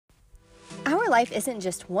life isn't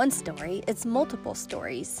just one story, it's multiple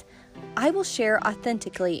stories. I will share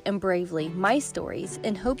authentically and bravely my stories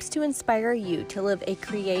in hopes to inspire you to live a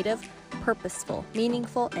creative, purposeful,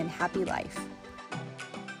 meaningful, and happy life.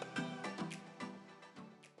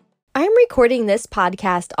 I'm recording this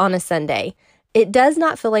podcast on a Sunday. It does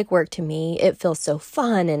not feel like work to me. It feels so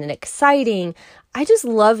fun and exciting. I just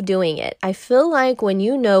love doing it. I feel like when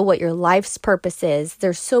you know what your life's purpose is,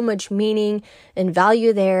 there's so much meaning and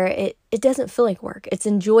value there. It doesn't feel like work. It's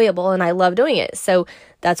enjoyable and I love doing it. So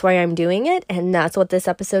that's why I'm doing it. And that's what this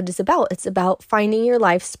episode is about. It's about finding your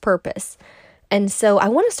life's purpose. And so I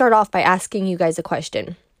want to start off by asking you guys a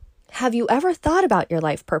question. Have you ever thought about your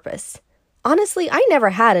life purpose? Honestly, I never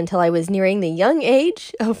had until I was nearing the young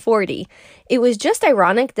age of 40. It was just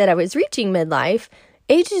ironic that I was reaching midlife.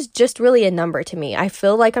 Age is just really a number to me. I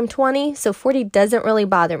feel like I'm 20, so 40 doesn't really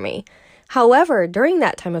bother me. However, during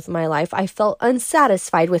that time of my life, I felt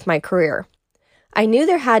unsatisfied with my career. I knew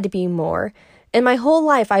there had to be more, and my whole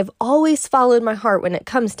life I've always followed my heart when it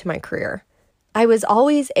comes to my career. I was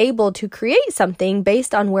always able to create something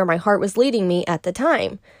based on where my heart was leading me at the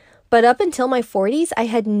time. But up until my 40s, I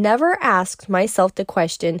had never asked myself the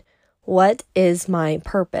question, what is my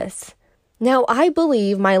purpose? Now, I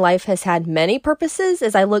believe my life has had many purposes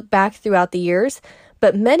as I look back throughout the years,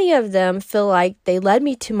 but many of them feel like they led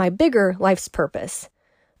me to my bigger life's purpose.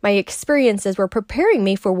 My experiences were preparing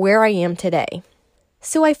me for where I am today.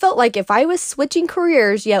 So I felt like if I was switching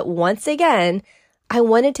careers yet once again, I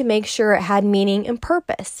wanted to make sure it had meaning and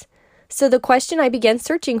purpose. So the question I began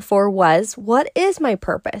searching for was, what is my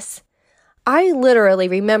purpose? I literally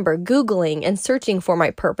remember Googling and searching for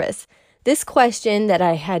my purpose. This question that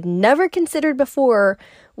I had never considered before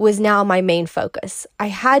was now my main focus. I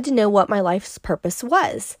had to know what my life's purpose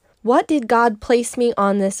was. What did God place me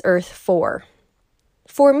on this earth for?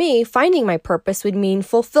 For me, finding my purpose would mean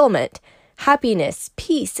fulfillment, happiness,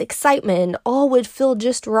 peace, excitement, and all would feel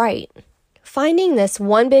just right. Finding this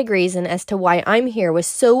one big reason as to why I'm here was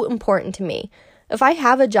so important to me. If I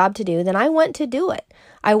have a job to do, then I want to do it.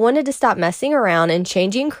 I wanted to stop messing around and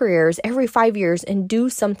changing careers every 5 years and do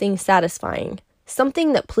something satisfying,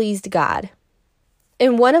 something that pleased God.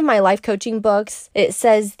 In one of my life coaching books, it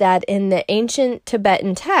says that in the ancient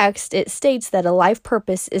Tibetan text, it states that a life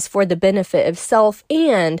purpose is for the benefit of self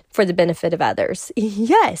and for the benefit of others.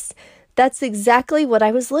 Yes, that's exactly what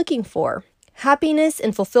I was looking for. Happiness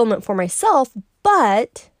and fulfillment for myself,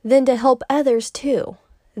 but then to help others too.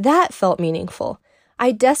 That felt meaningful.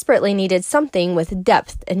 I desperately needed something with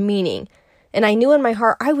depth and meaning, and I knew in my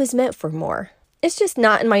heart I was meant for more. It's just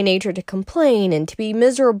not in my nature to complain and to be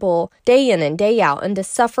miserable day in and day out and to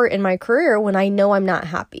suffer in my career when I know I'm not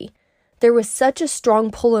happy. There was such a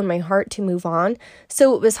strong pull in my heart to move on,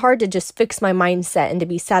 so it was hard to just fix my mindset and to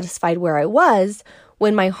be satisfied where I was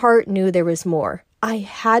when my heart knew there was more. I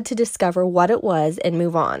had to discover what it was and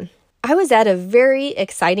move on. I was at a very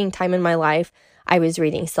exciting time in my life. I was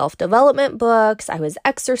reading self-development books, I was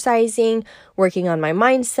exercising, working on my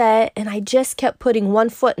mindset, and I just kept putting one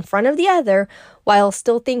foot in front of the other while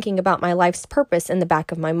still thinking about my life's purpose in the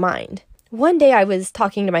back of my mind. One day I was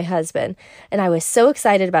talking to my husband, and I was so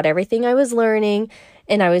excited about everything I was learning,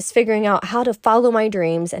 and I was figuring out how to follow my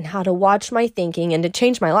dreams and how to watch my thinking and to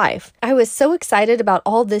change my life. I was so excited about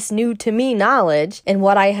all this new to me knowledge and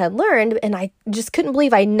what I had learned, and I just couldn't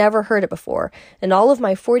believe I never heard it before. In all of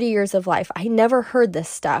my 40 years of life, I never heard this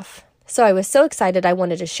stuff. So I was so excited I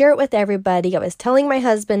wanted to share it with everybody. I was telling my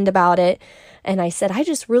husband about it, and I said, I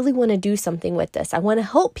just really want to do something with this. I want to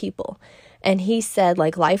help people. And he said,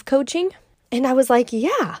 like life coaching? And I was like,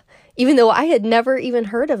 yeah. Even though I had never even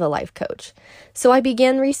heard of a life coach. So I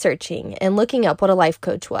began researching and looking up what a life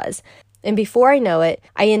coach was. And before I know it,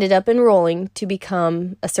 I ended up enrolling to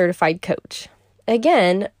become a certified coach.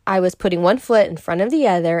 Again, I was putting one foot in front of the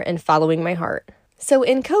other and following my heart. So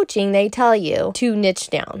in coaching, they tell you to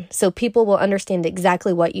niche down so people will understand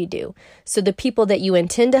exactly what you do. So the people that you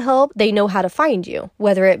intend to help, they know how to find you,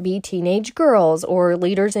 whether it be teenage girls or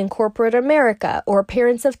leaders in corporate America or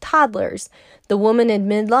parents of toddlers, the woman in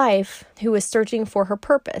midlife who is searching for her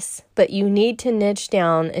purpose. But you need to niche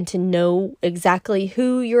down and to know exactly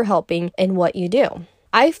who you're helping and what you do.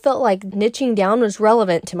 I felt like niching down was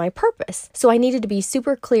relevant to my purpose, so I needed to be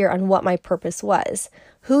super clear on what my purpose was.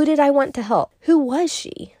 Who did I want to help? Who was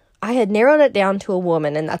she? I had narrowed it down to a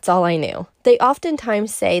woman, and that's all I knew. They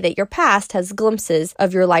oftentimes say that your past has glimpses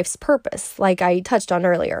of your life's purpose, like I touched on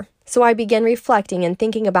earlier. So I began reflecting and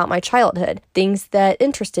thinking about my childhood, things that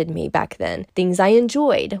interested me back then, things I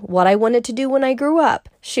enjoyed, what I wanted to do when I grew up.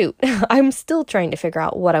 Shoot, I'm still trying to figure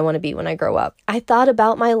out what I want to be when I grow up. I thought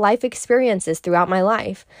about my life experiences throughout my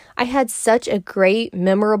life. I had such a great,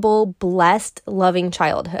 memorable, blessed, loving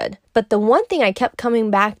childhood. But the one thing I kept coming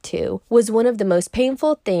back to was one of the most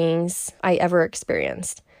painful things I ever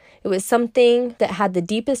experienced. It was something that had the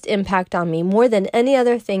deepest impact on me more than any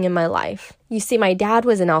other thing in my life. You see, my dad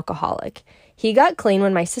was an alcoholic. He got clean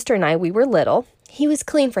when my sister and we were little. He was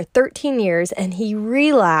clean for 13 years and he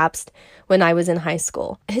relapsed when I was in high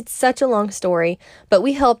school. It's such a long story, but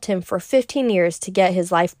we helped him for 15 years to get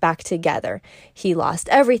his life back together. He lost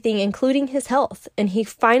everything, including his health, and he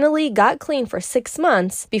finally got clean for 6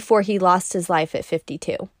 months before he lost his life at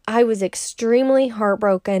 52. I was extremely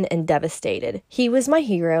heartbroken and devastated. He was my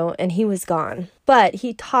hero and he was gone. But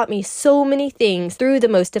he taught me so many things through the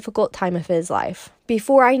most difficult time of his life.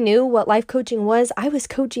 Before I knew what life coaching was, I was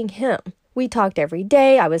coaching him. We talked every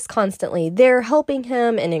day. I was constantly there helping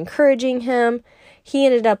him and encouraging him. He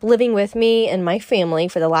ended up living with me and my family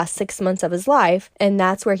for the last 6 months of his life, and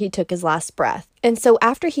that's where he took his last breath. And so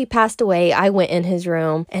after he passed away, I went in his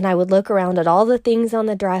room and I would look around at all the things on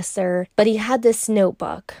the dresser, but he had this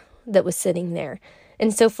notebook that was sitting there.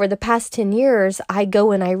 And so for the past 10 years, I go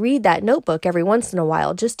and I read that notebook every once in a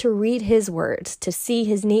while just to read his words, to see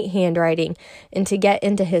his neat handwriting, and to get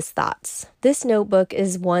into his thoughts. This notebook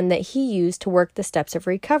is one that he used to work the steps of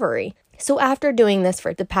recovery. So after doing this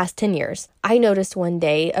for the past 10 years, I noticed one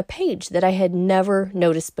day a page that I had never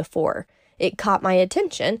noticed before. It caught my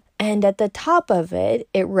attention, and at the top of it,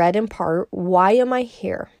 it read in part, "Why am I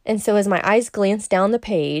here?" And so as my eyes glanced down the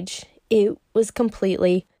page, it was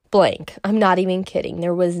completely blank. I'm not even kidding.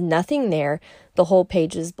 There was nothing there. The whole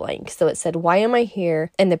page was blank. So it said, "Why am I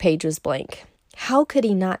here?" And the page was blank. How could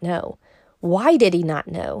he not know? Why did he not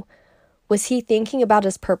know? Was he thinking about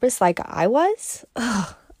his purpose like I was?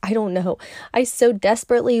 I don't know. I so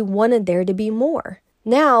desperately wanted there to be more.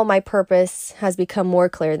 Now my purpose has become more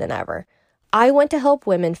clear than ever. I want to help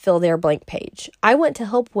women fill their blank page. I want to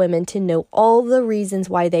help women to know all the reasons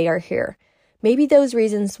why they are here. Maybe those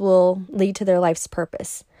reasons will lead to their life's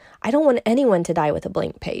purpose. I don't want anyone to die with a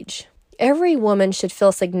blank page. Every woman should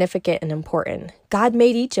feel significant and important. God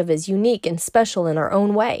made each of us unique and special in our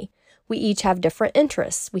own way. We each have different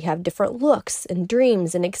interests. We have different looks and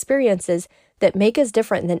dreams and experiences that make us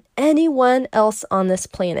different than anyone else on this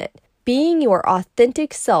planet. Being your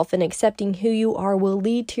authentic self and accepting who you are will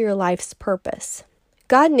lead to your life's purpose.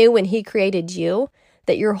 God knew when He created you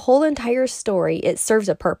that your whole entire story, it serves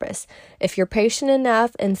a purpose, if you're patient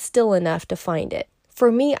enough and still enough to find it.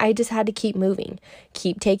 For me, I just had to keep moving,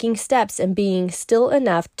 keep taking steps and being still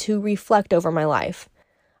enough to reflect over my life.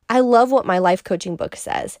 I love what my life coaching book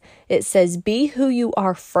says. It says, be who you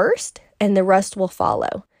are first and the rest will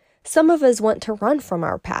follow. Some of us want to run from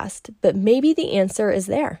our past, but maybe the answer is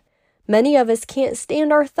there. Many of us can't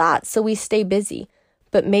stand our thoughts, so we stay busy,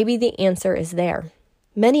 but maybe the answer is there.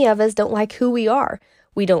 Many of us don't like who we are.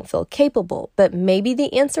 We don't feel capable, but maybe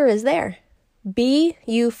the answer is there. Be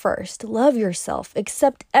you first. Love yourself.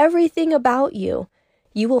 Accept everything about you.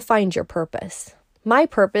 You will find your purpose. My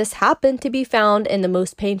purpose happened to be found in the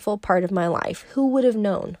most painful part of my life. Who would have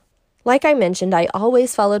known? Like I mentioned, I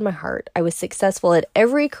always followed my heart. I was successful at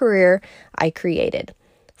every career I created.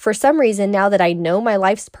 For some reason, now that I know my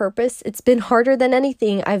life's purpose, it's been harder than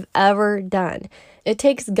anything I've ever done. It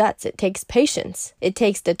takes guts. It takes patience. It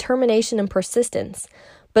takes determination and persistence.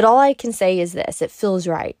 But all I can say is this, it feels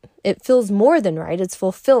right. It feels more than right. It's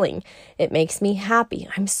fulfilling. It makes me happy.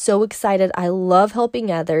 I'm so excited. I love helping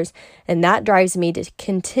others, and that drives me to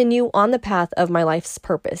continue on the path of my life's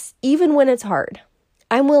purpose, even when it's hard.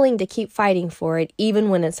 I'm willing to keep fighting for it, even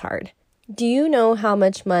when it's hard. Do you know how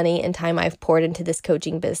much money and time I've poured into this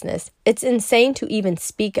coaching business? It's insane to even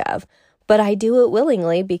speak of, but I do it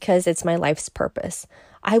willingly because it's my life's purpose.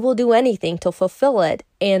 I will do anything to fulfill it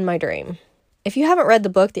and my dream. If you haven't read the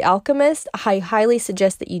book, The Alchemist, I highly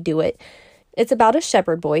suggest that you do it. It's about a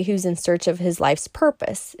shepherd boy who's in search of his life's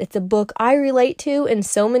purpose. It's a book I relate to in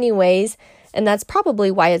so many ways, and that's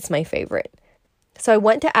probably why it's my favorite. So I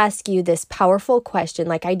want to ask you this powerful question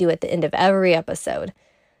like I do at the end of every episode.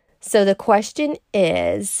 So the question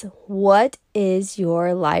is, what is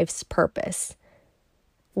your life's purpose?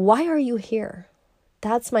 Why are you here?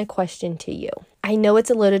 That's my question to you. I know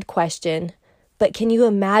it's a loaded question, but can you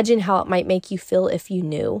imagine how it might make you feel if you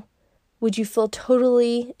knew? Would you feel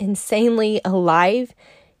totally, insanely alive?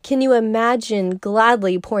 Can you imagine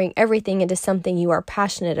gladly pouring everything into something you are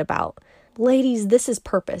passionate about? Ladies, this is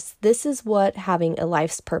purpose. This is what having a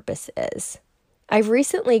life's purpose is. I've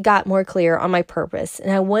recently got more clear on my purpose,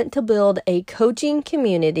 and I want to build a coaching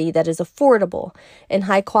community that is affordable and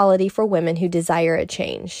high quality for women who desire a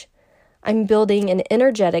change. I'm building an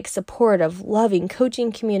energetic, supportive, loving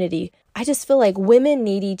coaching community. I just feel like women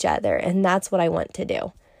need each other, and that's what I want to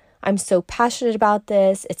do. I'm so passionate about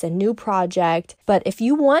this. It's a new project. But if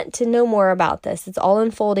you want to know more about this, it's all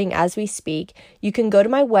unfolding as we speak. You can go to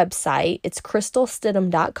my website. It's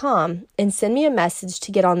crystalstidham.com and send me a message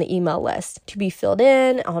to get on the email list to be filled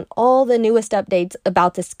in on all the newest updates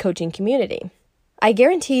about this coaching community. I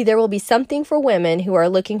guarantee there will be something for women who are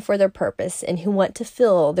looking for their purpose and who want to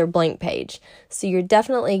fill their blank page. So you're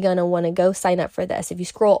definitely going to want to go sign up for this. If you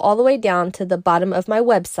scroll all the way down to the bottom of my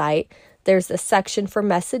website, there's a section for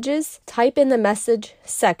messages. Type in the message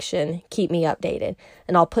section, keep me updated,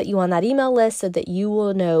 and I'll put you on that email list so that you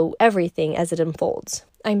will know everything as it unfolds.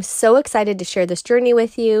 I'm so excited to share this journey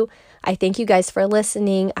with you. I thank you guys for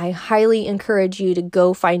listening. I highly encourage you to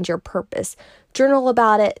go find your purpose. Journal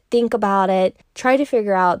about it, think about it, try to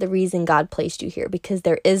figure out the reason God placed you here, because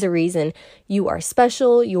there is a reason. You are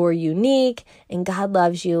special, you're unique, and God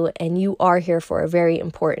loves you, and you are here for a very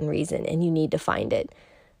important reason, and you need to find it.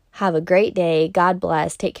 Have a great day. God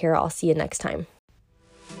bless. Take care. I'll see you next time.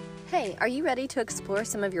 Hey, are you ready to explore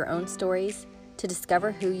some of your own stories, to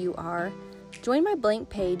discover who you are? Join my Blank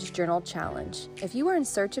Page Journal Challenge. If you are in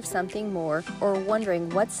search of something more or wondering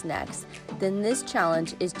what's next, then this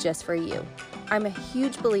challenge is just for you. I'm a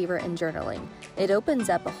huge believer in journaling. It opens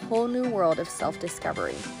up a whole new world of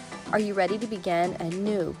self-discovery. Are you ready to begin a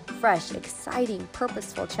new, fresh, exciting,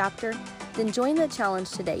 purposeful chapter? Then join the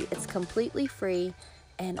challenge today. It's completely free,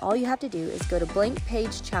 and all you have to do is go to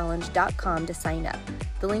blankpagechallenge.com to sign up.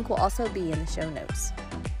 The link will also be in the show notes.